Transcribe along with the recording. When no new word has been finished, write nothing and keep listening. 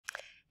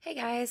Hey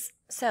guys,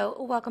 so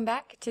welcome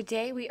back.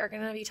 Today we are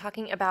going to be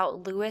talking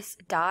about Lewis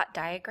dot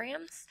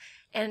diagrams.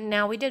 And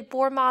now we did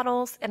Bohr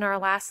models in our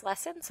last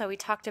lesson, so we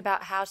talked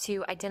about how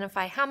to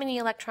identify how many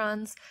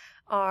electrons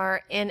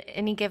are in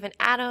any given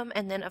atom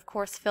and then of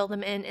course fill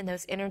them in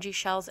those energy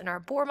shells in our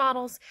Bohr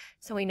models.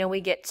 So we know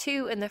we get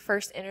 2 in the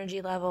first energy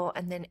level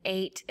and then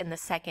 8 in the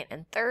second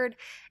and third.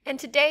 And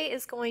today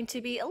is going to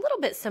be a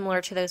little bit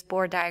similar to those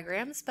Bohr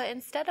diagrams, but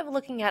instead of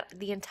looking at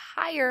the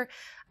entire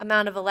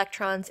amount of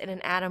electrons in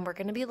an atom, we're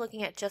going to be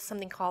looking at just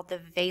something called the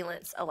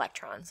valence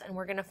electrons, and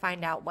we're going to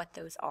find out what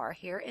those are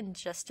here in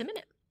just a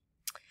minute.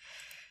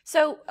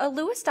 So a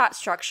Lewis dot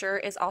structure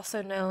is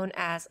also known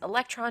as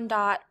electron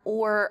dot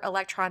or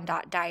electron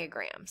dot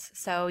diagrams.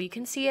 So you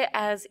can see it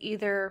as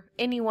either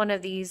any one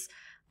of these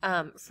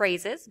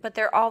phrases, but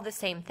they're all the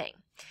same thing.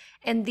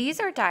 And these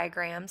are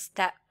diagrams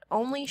that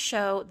only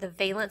show the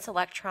valence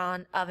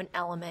electron of an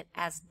element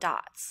as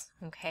dots.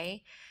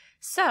 Okay,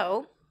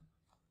 so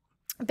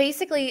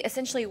basically,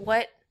 essentially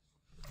what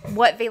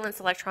valence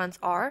electrons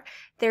are,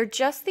 they're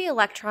just the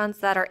electrons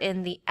that are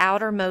in the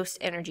outermost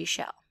energy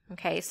shell.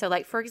 Okay, so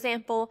like for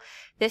example,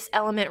 this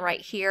element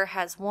right here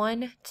has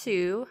 1,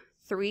 2,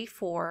 3,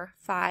 4,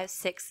 5,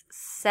 6,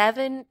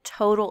 7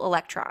 total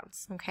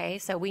electrons. Okay,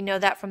 so we know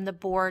that from the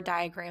Bohr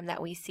diagram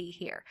that we see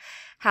here.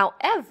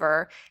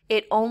 However,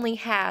 it only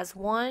has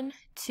 1,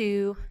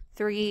 2,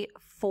 3,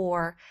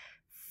 4,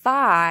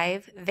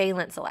 5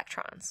 valence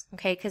electrons,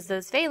 okay, because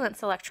those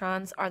valence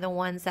electrons are the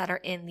ones that are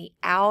in the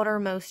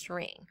outermost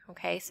ring,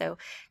 okay, so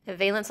the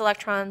valence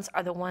electrons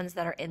are the ones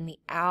that are in the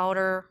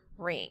outer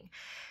ring.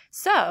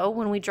 So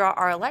when we draw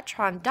our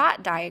electron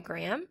dot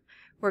diagram,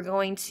 we're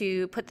going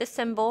to put the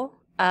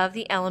symbol of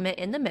the element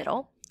in the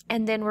middle,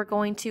 and then we're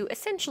going to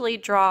essentially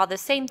draw the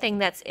same thing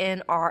that's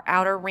in our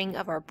outer ring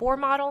of our Bohr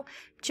model,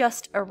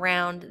 just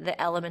around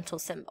the elemental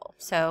symbol.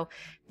 So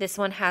this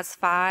one has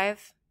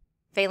 5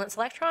 valence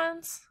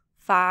electrons,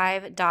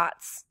 5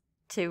 dots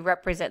to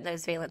represent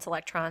those valence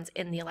electrons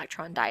in the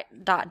electron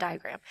dot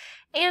diagram.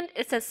 And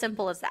it's as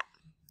simple as that.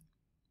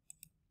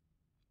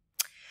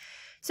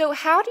 So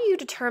how do you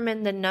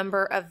determine the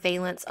number of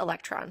valence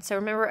electrons? So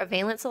remember, a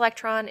valence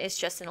electron is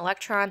just an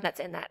electron that's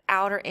in that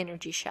outer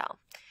energy shell.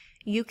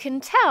 You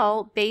can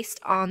tell based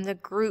on the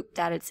group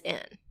that it's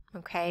in,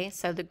 okay?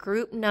 So the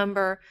group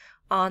number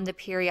on the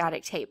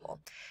periodic table.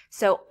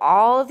 So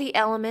all of the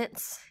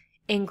elements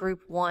in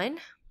group 1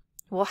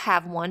 will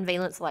have 1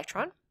 valence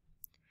electron.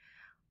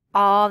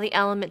 All the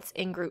elements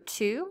in group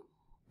 2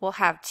 will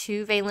have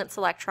 2 valence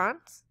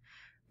electrons.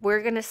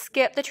 We're going to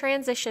skip the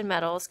transition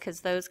metals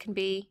because those can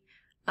be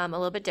a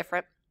little bit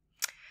different.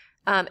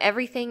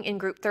 Everything in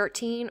group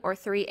 13 or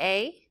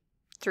 3A,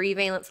 3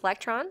 valence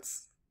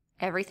electrons.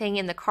 Everything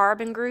in the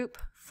carbon group,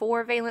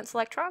 4 valence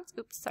electrons.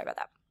 Oops, sorry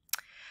about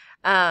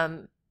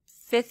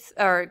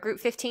that. Group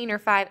 15 or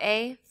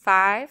 5A,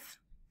 5,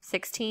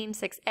 16,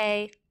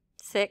 6A,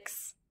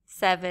 6,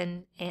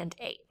 7, and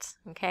 8.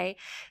 Okay,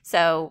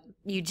 so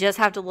you just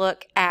have to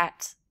look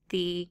at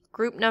the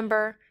group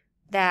number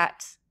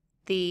that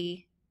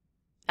the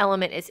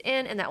element is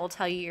in, and that will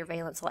tell you your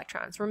valence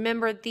electrons.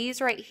 Remember,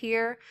 these right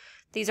here,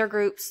 these are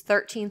groups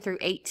 13 through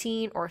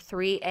 18 or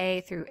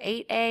 3A through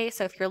 8A.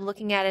 So if you're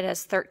looking at it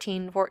as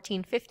 13,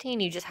 14, 15,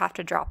 you just have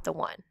to drop the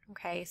 1.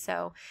 Okay,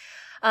 so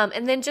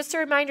and then just a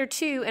reminder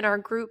too, in our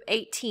group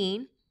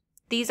 18,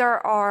 these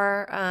are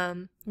our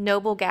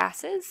noble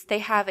gases. They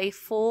have a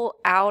full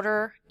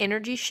outer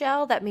energy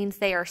shell. That means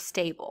they are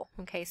stable.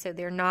 Okay, so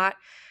they're not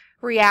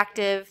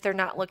reactive. They're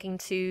not looking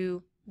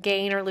to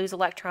gain or lose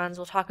electrons.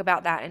 We'll talk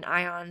about that in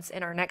ions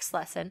in our next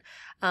lesson.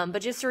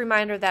 But just a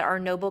reminder that our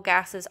noble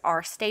gases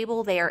are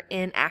stable. They are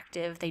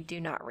inactive. They do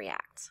not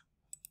react.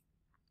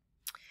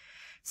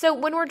 So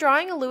when we're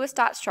drawing a Lewis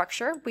dot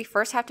structure, we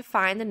first have to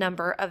find the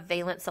number of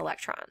valence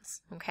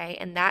electrons. Okay,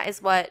 and that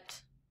is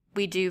what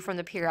we do from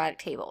the periodic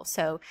table.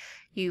 So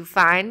you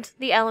find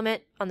the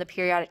element on the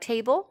periodic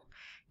table,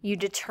 you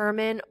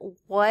determine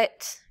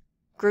what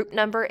group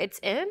number it's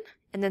in,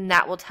 and then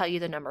that will tell you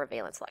the number of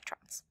valence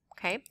electrons.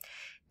 Okay,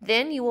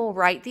 then you will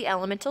write the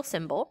elemental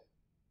symbol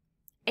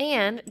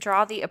and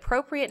draw the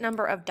appropriate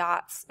number of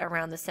dots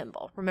around the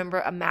symbol.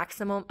 Remember, a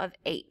maximum of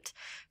 8.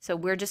 So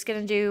we're just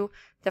going to do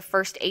the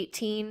first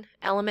 18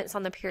 elements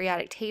on the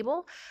periodic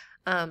table.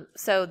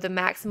 So the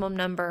maximum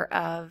number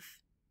of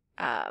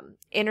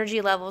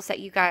energy levels that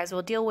you guys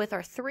will deal with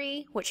are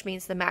 3, which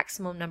means the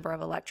maximum number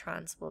of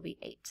electrons will be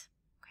 8.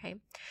 Okay,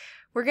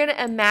 we're going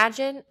to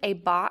imagine a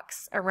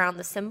box around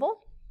the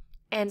symbol,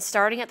 and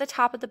starting at the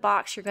top of the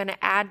box, you're going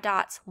to add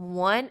dots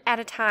 1 at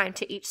a time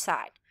to each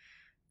side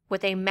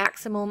with a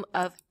maximum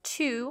of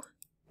 2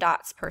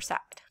 dots per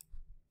side.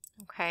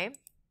 Okay,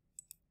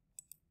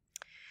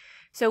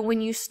 so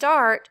when you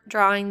start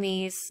drawing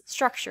these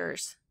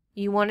structures,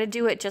 you want to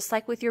do it just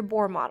like with your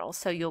Bohr model.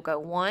 So you'll go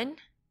 1,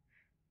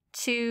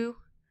 2,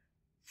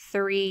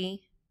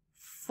 3,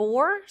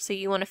 4. So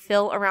you want to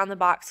fill around the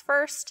box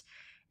first,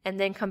 and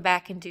then come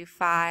back and do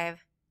 5,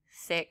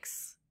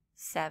 6,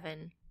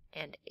 7,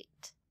 and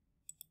 8.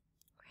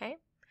 Okay,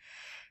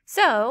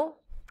 so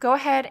go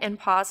ahead and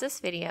pause this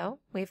video.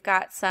 We've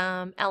got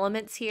some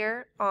elements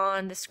here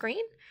on the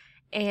screen,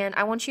 and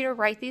I want you to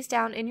write these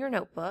down in your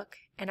notebook,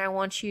 and I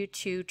want you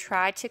to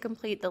try to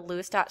complete the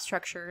Lewis dot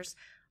structures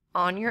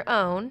on your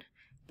own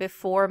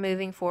before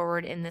moving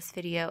forward in this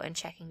video and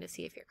checking to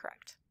see if you're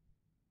correct.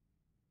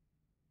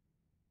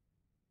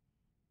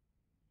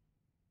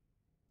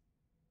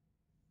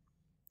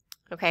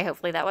 Okay,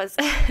 hopefully that was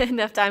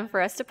enough time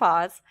for us to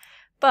pause.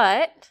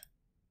 But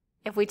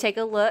if we take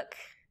a look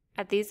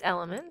at these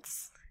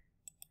elements,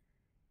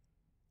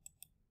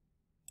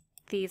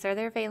 these are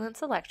their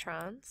valence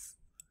electrons,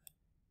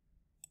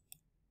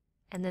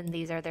 and then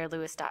these are their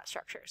Lewis dot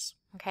structures.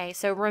 Okay,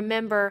 so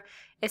remember,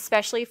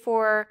 especially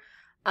for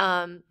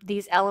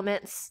these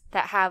elements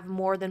that have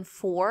more than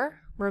 4,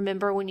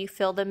 remember when you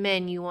fill them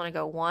in, you want to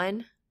go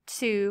 1,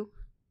 2,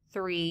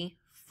 3,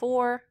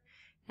 4,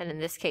 and in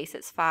this case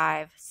it's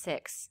 5,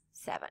 6,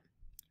 7.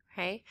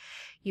 Okay,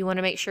 you want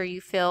to make sure you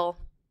fill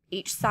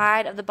each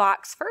side of the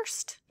box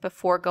first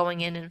before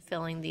going in and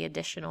filling the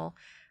additional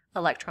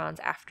electrons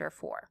after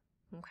 4.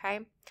 Okay,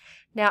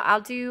 now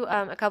I'll do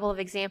a couple of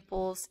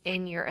examples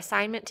in your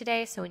assignment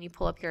today, so when you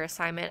pull up your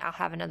assignment I'll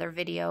have another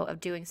video of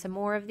doing some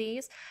more of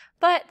these,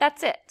 but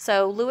that's it.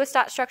 So Lewis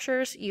dot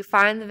structures, you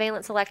find the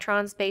valence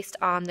electrons based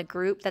on the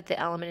group that the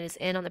element is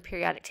in on the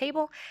periodic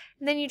table,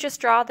 and then you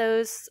just draw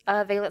those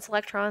valence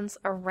electrons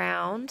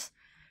around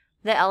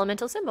the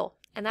elemental symbol,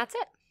 and that's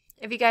it.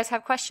 If you guys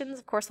have questions,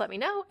 of course let me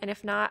know, and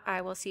if not,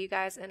 I will see you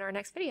guys in our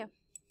next video.